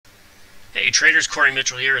Hey traders, Corey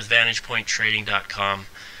Mitchell here with VantagePointTrading.com.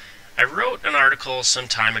 I wrote an article some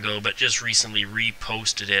time ago, but just recently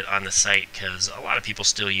reposted it on the site because a lot of people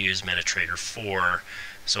still use MetaTrader 4.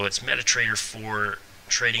 So it's MetaTrader 4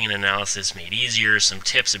 Trading and Analysis Made Easier, some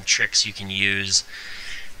tips and tricks you can use.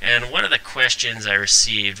 And one of the questions I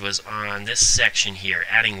received was on this section here,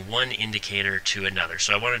 adding one indicator to another.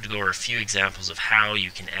 So I wanted to go over a few examples of how you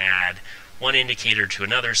can add one indicator to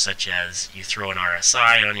another, such as you throw an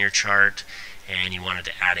RSI on your chart and you wanted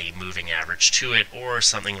to add a moving average to it or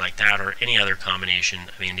something like that, or any other combination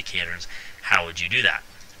of indicators. How would you do that?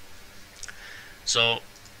 So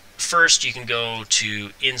first you can go to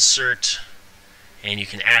Insert and you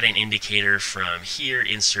can add an indicator from here,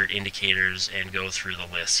 Insert Indicators, and go through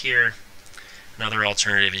the list here. Another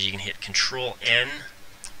alternative is you can hit Control N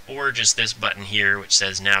or just this button here which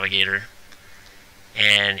says Navigator,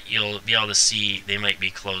 and you'll be able to see they might be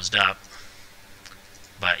closed up,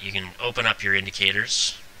 but you can open up your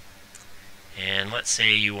indicators, and let's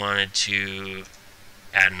say you wanted to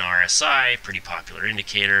add an RSI, pretty popular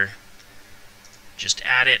indicator. Just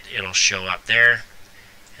add it, it'll show up there.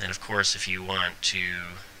 And of course, if you want to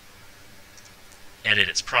edit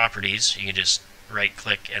its properties, you can just right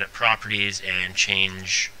click, edit properties, and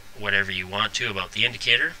change whatever you want to about the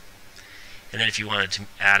indicator. And then if you wanted to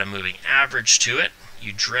add a moving average to it,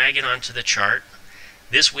 you drag it onto the chart.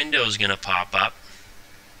 This window is going to pop up.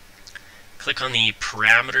 Click on the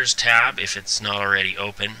Parameters tab if it's not already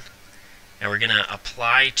open. And we're going to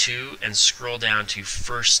apply to and scroll down to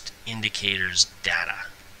First Indicators Data.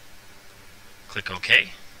 Click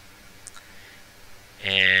OK.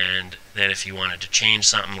 And then if you wanted to change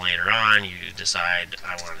something later on, you decide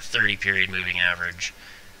I want a 30-period moving average,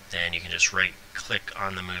 then you can just right click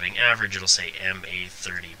on the moving average. It'll say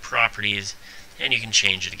MA30 properties, and you can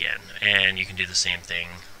change it again. And you can do the same thing,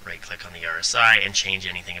 right click on the RSI and change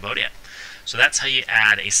anything about it. So that's how you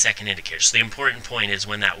add a second indicator. So the important point is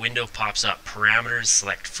when that window pops up, parameters,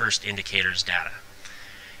 select First Indicators Data.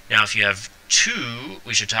 Now if you have two,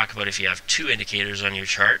 we should talk about if you have two indicators on your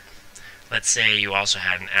chart. Let's say you also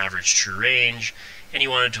had an average true range and you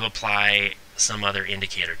wanted to apply some other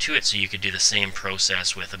indicator to it, so you could do the same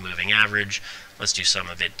process with a moving average. Let's do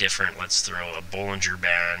something a bit different. Let's throw a Bollinger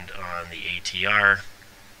Band on the ATR.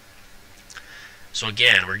 So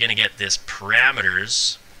again, we're going to get this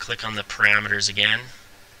parameters. Click on the parameters again,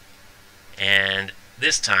 and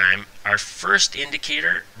this time our first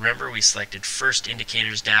indicator, remember we selected First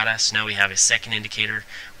Indicators Data, so now we have a second indicator.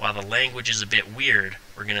 While the language is a bit weird,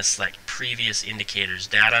 we're going to select Previous Indicators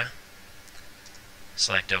Data.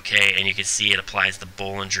 Select OK, and you can see it applies the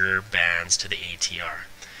Bollinger Bands to the ATR.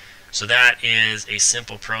 So that is a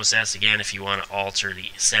simple process. Again, if you want to alter the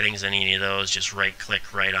settings on any of those, just right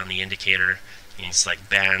click right on the indicator. You can select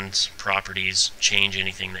Band Properties, change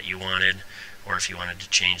anything that you wanted, or if you wanted to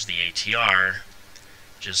change the ATR,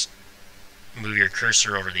 just move your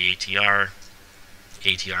cursor over the ATR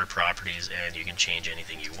Properties, and you can change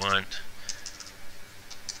anything you want.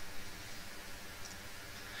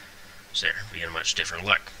 So there, we get a much different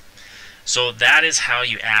look. So that is how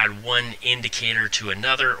you add one indicator to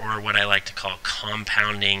another, or what I like to call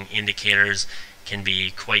compounding indicators. Can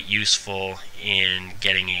be quite useful in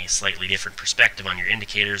getting a slightly different perspective on your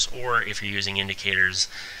indicators, or if you're using indicators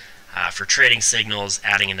for trading signals,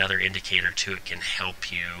 adding another indicator to it can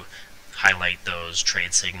help you highlight those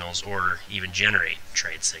trade signals or even generate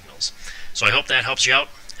trade signals. So I hope that helps you out.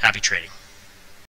 Happy trading.